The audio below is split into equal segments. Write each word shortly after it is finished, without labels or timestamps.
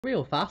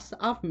Real fast,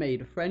 I've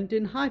made a friend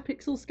in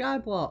hypixel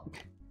skyblock.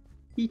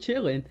 He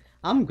chilling.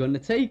 I'm gonna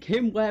take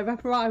him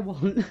wherever I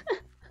want.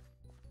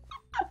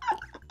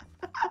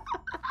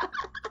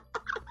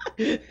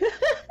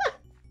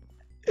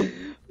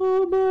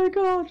 Oh my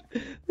god,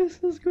 this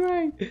is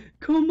great.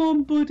 Come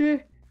on, buddy.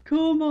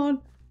 Come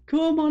on.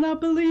 Come on, I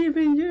believe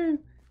in you.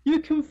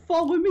 You can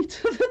follow me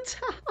to the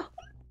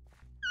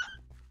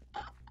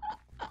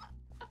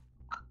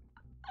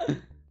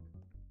town.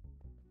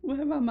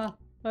 Where am I?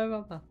 Where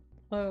am I?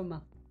 Where am I?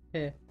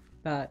 Here.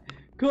 Right.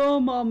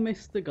 Come on,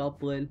 Mr.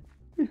 Goblin.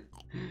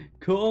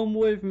 Come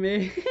with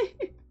me.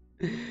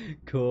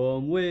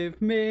 Come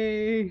with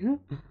me.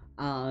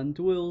 And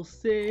we'll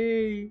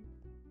see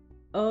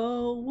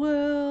a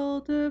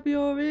world of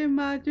your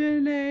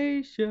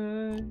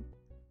imagination.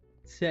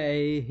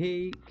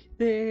 Take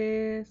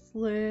this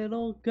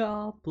little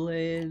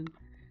goblin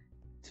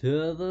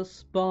to the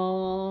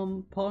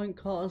spawn point,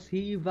 cause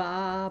he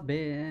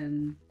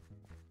vibing.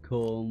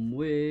 Come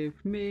with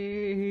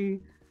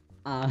me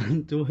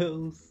and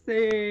we'll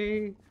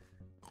see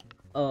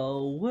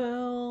a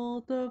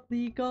world of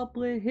the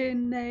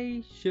Goblin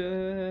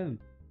Nation.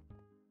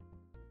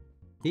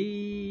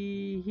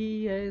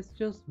 He is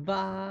just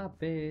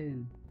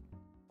vibing.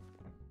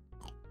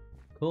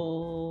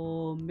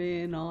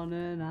 Coming on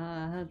an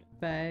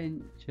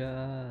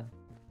adventure.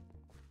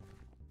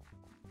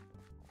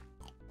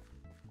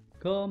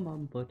 Come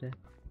on, buddy.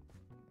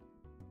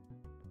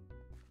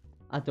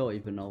 I don't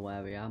even know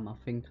where I am. I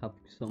think I've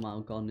somehow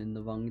gone in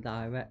the wrong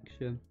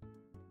direction.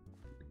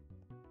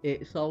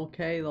 It's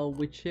okay though,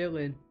 we're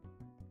chilling.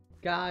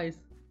 Guys,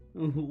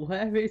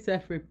 where is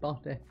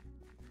everybody?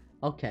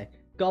 Okay,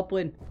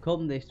 Goblin,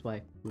 come this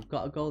way. We've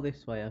got to go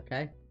this way,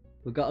 okay?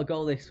 We've got to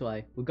go this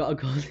way. We've got to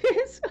go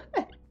this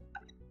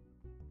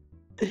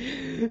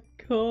way.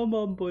 Come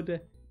on, buddy.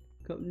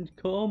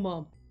 Come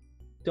on.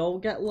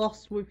 Don't get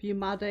lost with your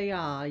mad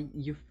AI.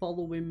 You're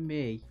following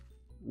me.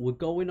 We're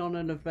going on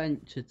an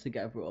adventure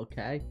together,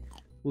 okay?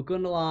 We're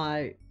gonna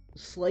like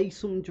slay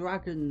some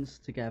dragons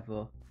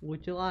together.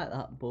 Would you like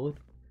that, bud?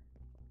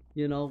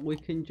 You know, we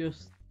can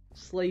just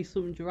slay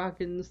some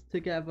dragons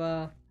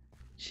together,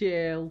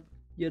 chill,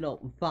 you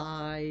know,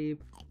 vibe.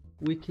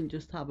 We can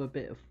just have a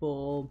bit of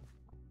fun.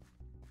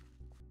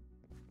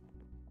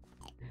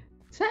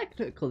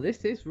 Technically,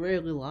 this is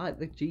really like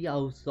the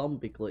Geo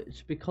zombie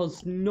glitch,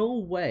 because no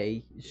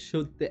way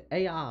should the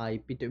AI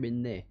be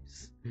doing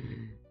this.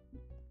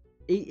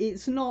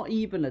 It's not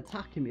even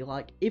attacking me.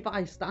 Like, if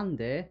I stand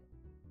here,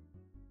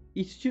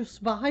 he's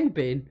just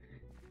vibing.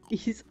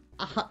 He's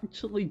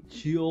actually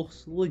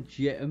just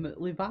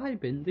legitimately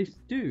vibing. This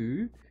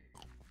dude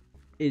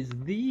is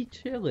the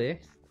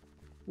chillest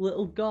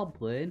little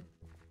goblin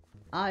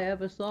I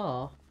ever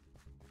saw.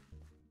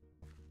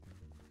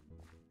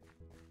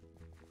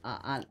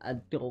 I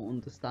don't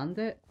understand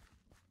it.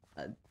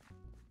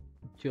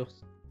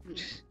 Just...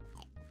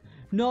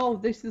 No,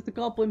 this is the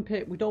Goblin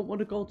Pit. We don't want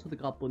to go to the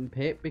Goblin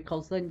Pit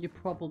because then you're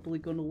probably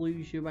going to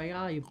lose your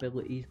AI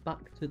abilities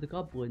back to the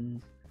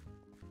goblins.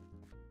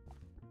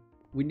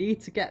 We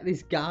need to get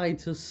this guy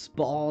to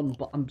spawn,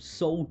 but I'm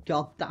so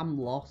goddamn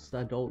lost.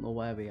 I don't know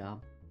where we are.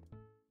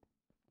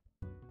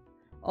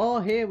 Oh,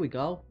 here we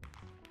go.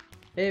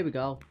 Here we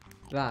go.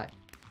 Right.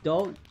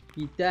 Don't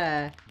you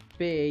dare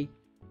be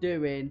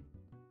doing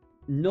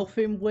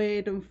nothing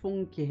weird and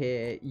funky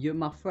here. You're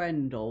my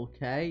friend,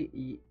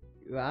 okay?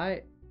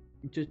 Right?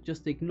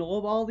 Just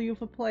ignore all the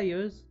other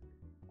players,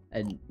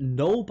 and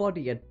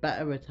nobody had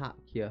better attack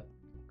you.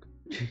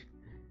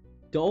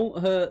 Don't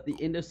hurt the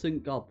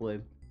innocent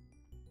goblin.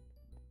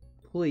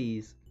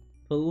 Please.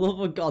 For the love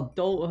of God,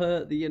 don't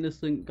hurt the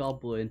innocent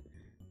goblin.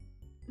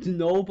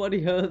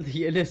 Nobody hurt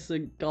the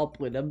innocent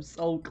goblin. I'm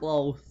so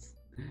close.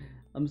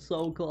 I'm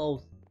so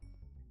close.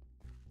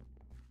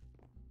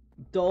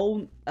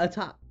 Don't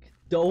attack.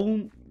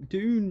 Do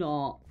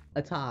not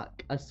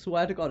attack. I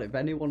swear to God, if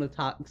anyone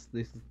attacks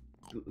this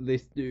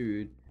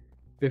dude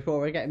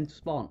before I get him to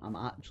spawn, I'm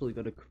actually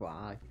gonna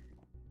cry.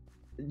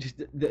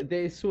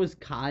 This was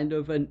kind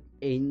of an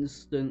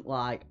instant,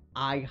 like,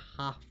 I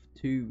have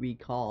to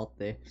record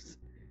this.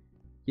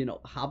 You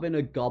know, having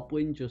a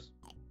goblin just...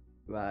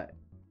 Right.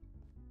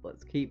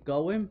 Let's keep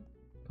going.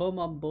 Come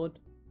on, bud.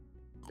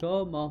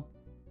 Come on.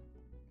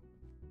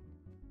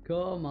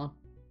 Come on.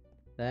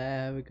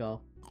 There we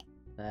go.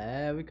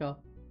 There we go.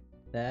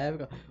 There we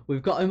go.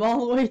 We've got him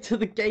all the way to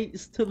the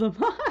gates to the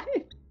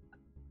mine.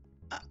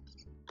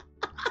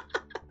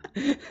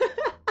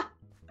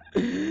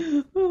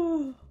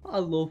 I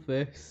love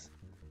this.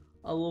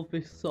 I love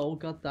this so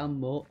goddamn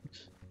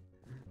much.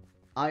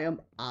 I am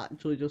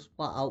actually just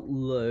flat out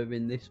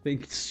luring this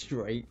thing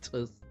straight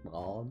to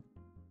spawn.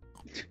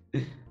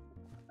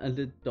 And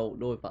I don't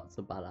know if that's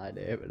a bad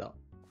idea or not.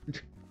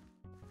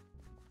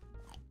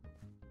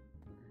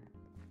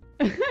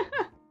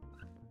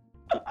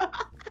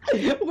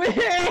 We're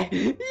here!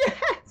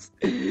 Yes!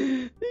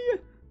 Yeah.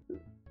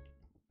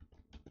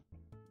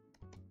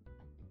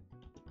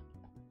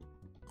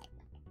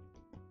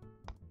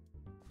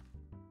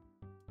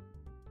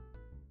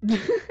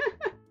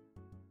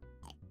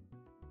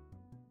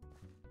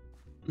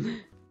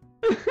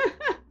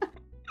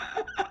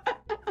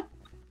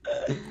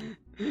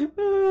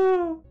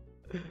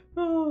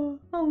 Oh,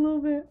 I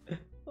love it.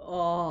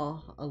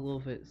 Oh, I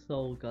love it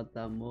so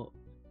goddamn much.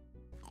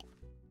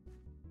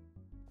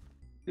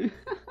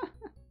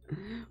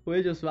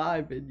 We're just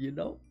vibing, you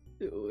know?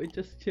 We're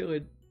just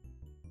chilling.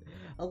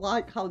 I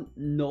like how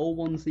no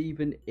one's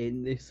even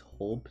in this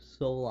hub,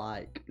 so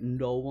like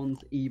no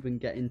one's even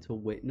getting to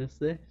witness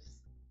this.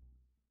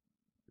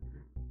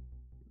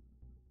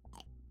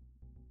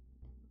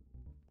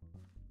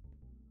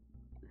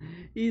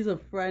 He's a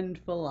friend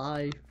for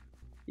life.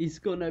 He's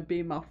gonna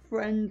be my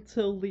friend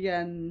till the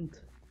end.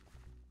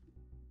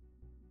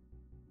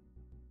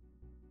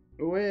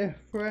 We're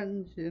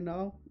friends, you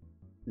know?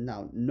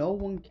 Now, no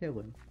one kill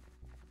him.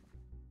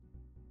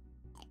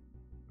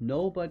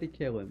 Nobody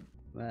kill him.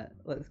 Right,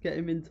 let's get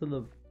him into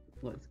the...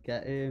 Let's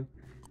get him.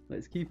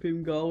 Let's keep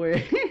him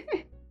going.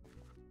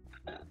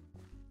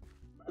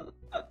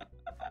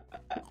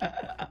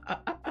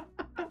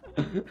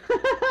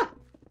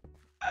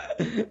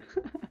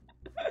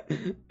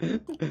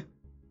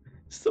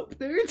 Sup,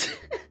 dude?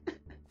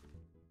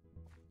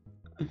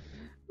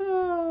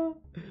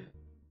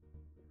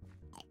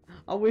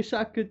 I wish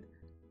I could...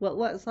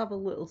 Let's have a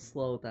little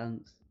slow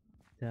dance.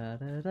 Da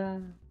da da.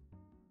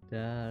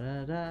 Da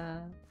da da.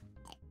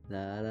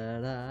 La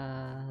da da.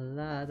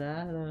 La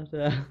da da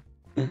da.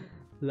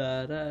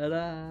 La da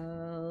da.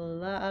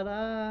 La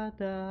da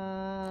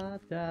da.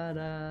 Da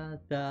da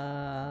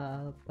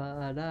da.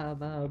 Ba da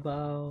ba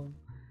ba.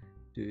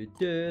 Do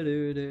do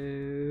do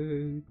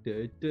do.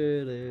 Do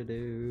do do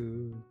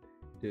do.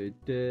 Do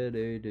do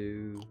do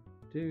do.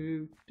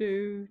 Do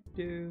do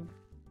do.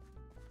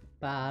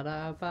 Ba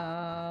da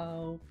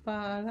ba.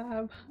 Ba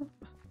da ba.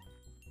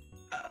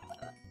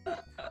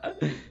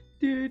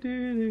 Do do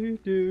do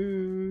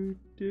do.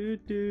 Do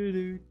do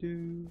do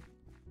do.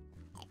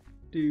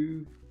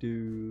 Do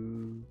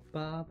do.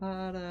 Ba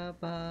ba da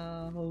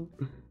ba.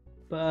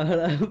 Ba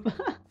da ba.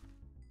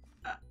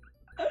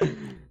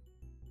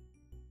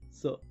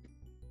 So.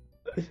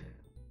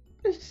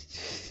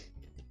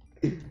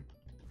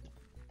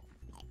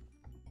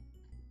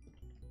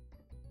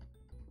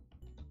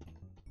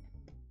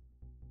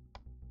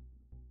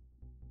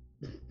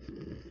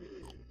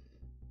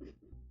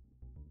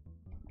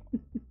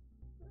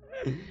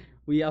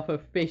 We have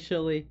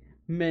officially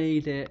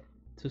made it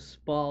to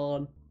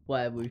spawn,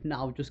 where we've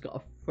now just got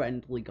a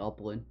friendly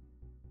goblin.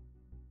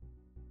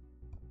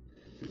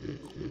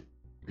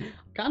 I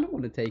kind of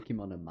want to take him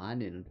on a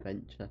mining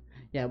adventure.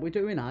 Yeah, we're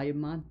doing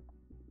Iron Man.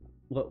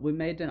 Look, we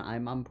made an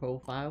Iron Man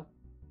profile,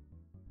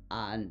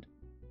 and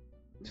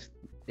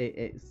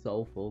it's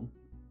so fun.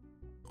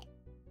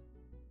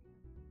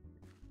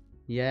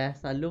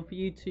 Yes, I love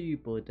you too,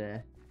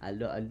 buddy. I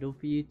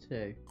love you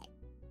too.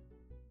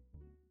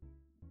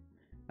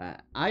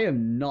 I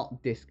am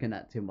not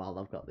disconnecting while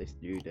I've got this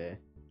dude here.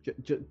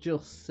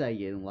 Just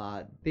saying,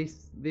 like,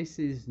 this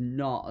is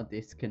not a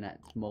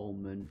disconnect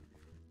moment.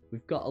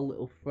 We've got a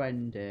little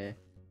friend here.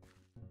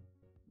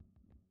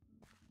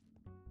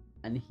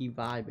 And he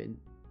vibing.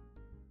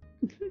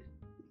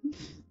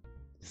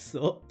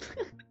 Sup?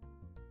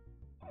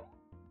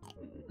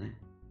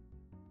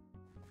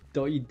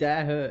 Don't you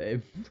dare hurt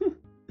him.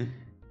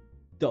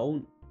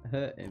 Don't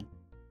hurt him.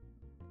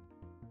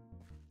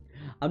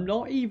 I'm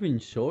not even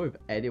sure if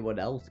anyone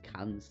else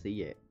can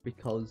see it,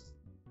 because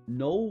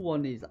no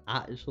one is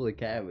actually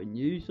caring.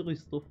 Usually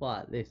stuff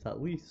like this,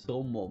 at least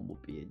someone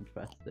would be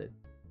interested.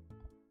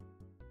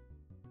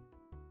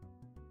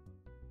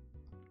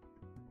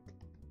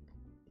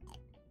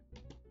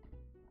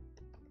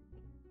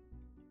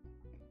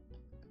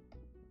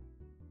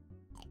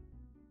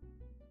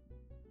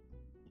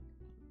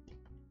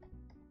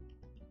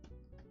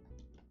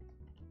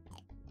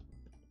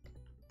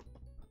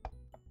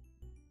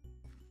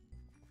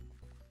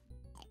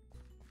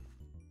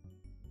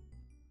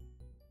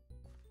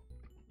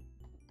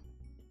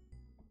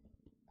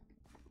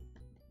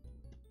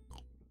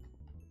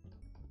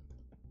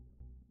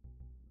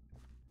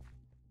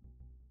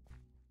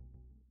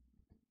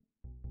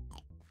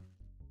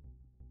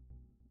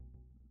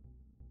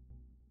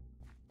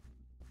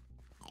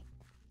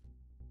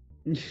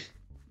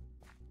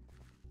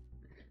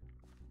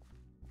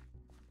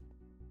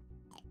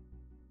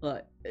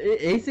 Like,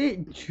 is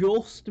it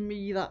just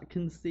me that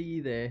can see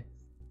this?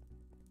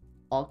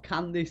 Or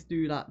can this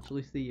dude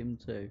actually see him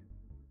too?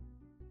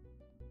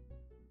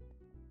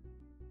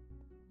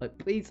 Like,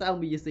 please tell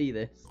me you see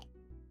this.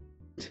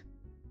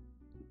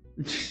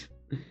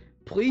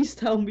 Please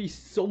tell me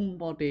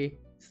somebody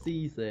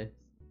sees this.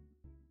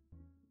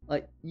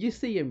 Like, you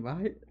see him,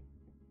 right?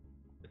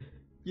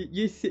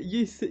 You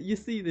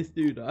see this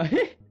dude,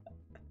 right?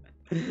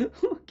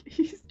 Look,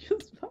 he's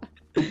just fine.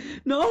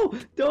 No,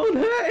 don't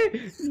hurt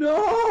it.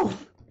 No,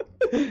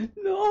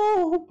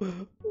 no.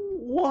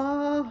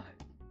 Why?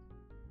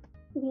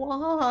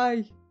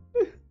 Why?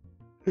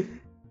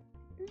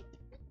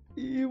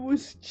 He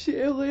was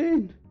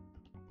chilling.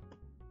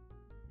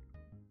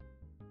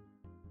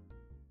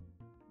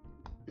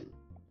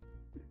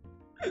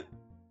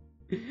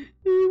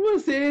 He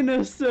was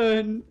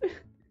innocent.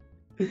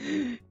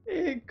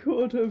 It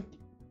could have.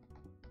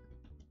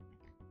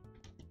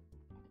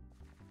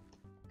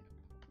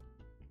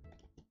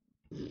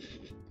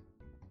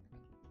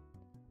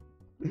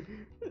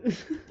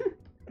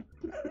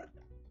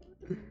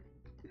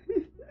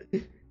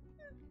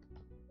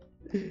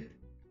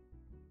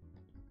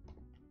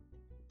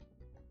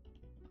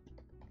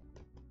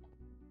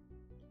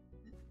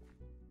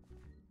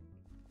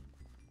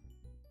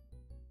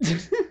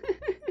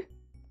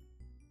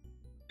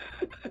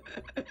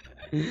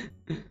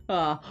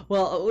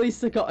 Well, at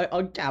least I got it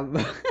on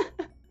camera.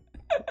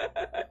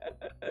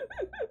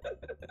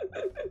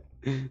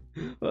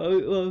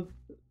 well,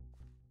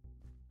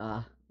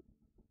 ah.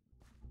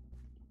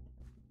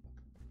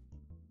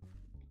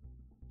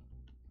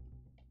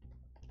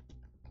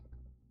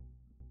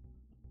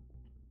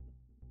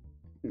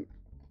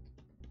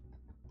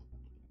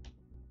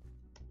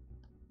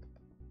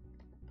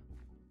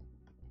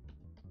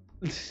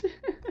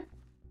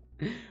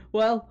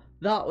 Well,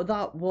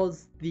 that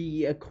was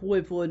the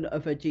equivalent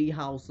of a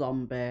G-House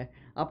zombie.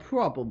 I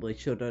probably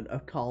shouldn't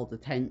have called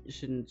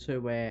attention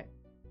to it.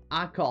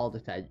 I called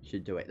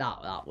attention to it.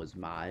 That was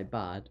my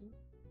bad.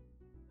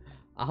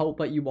 I hope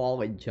that you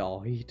all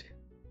enjoyed.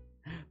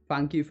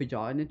 Thank you for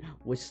joining.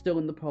 We're still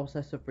in the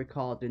process of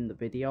recording the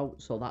video,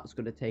 so that's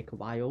going to take a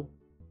while.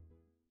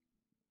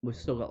 We've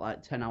still got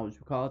like 10 hours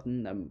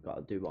recording, then we've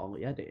got to do all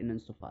the editing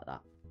and stuff like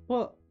that.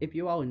 But if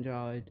you all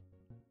enjoyed,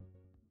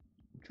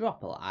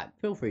 drop a like,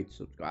 feel free to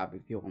subscribe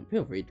if you want,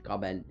 feel free to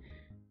comment,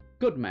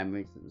 good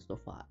memories and stuff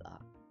like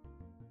that.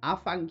 I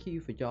thank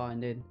you for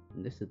joining,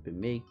 and this has been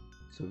me,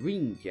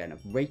 Serene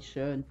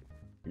Generation,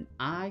 and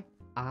I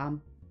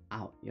am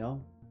out,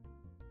 yo.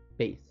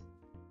 Peace.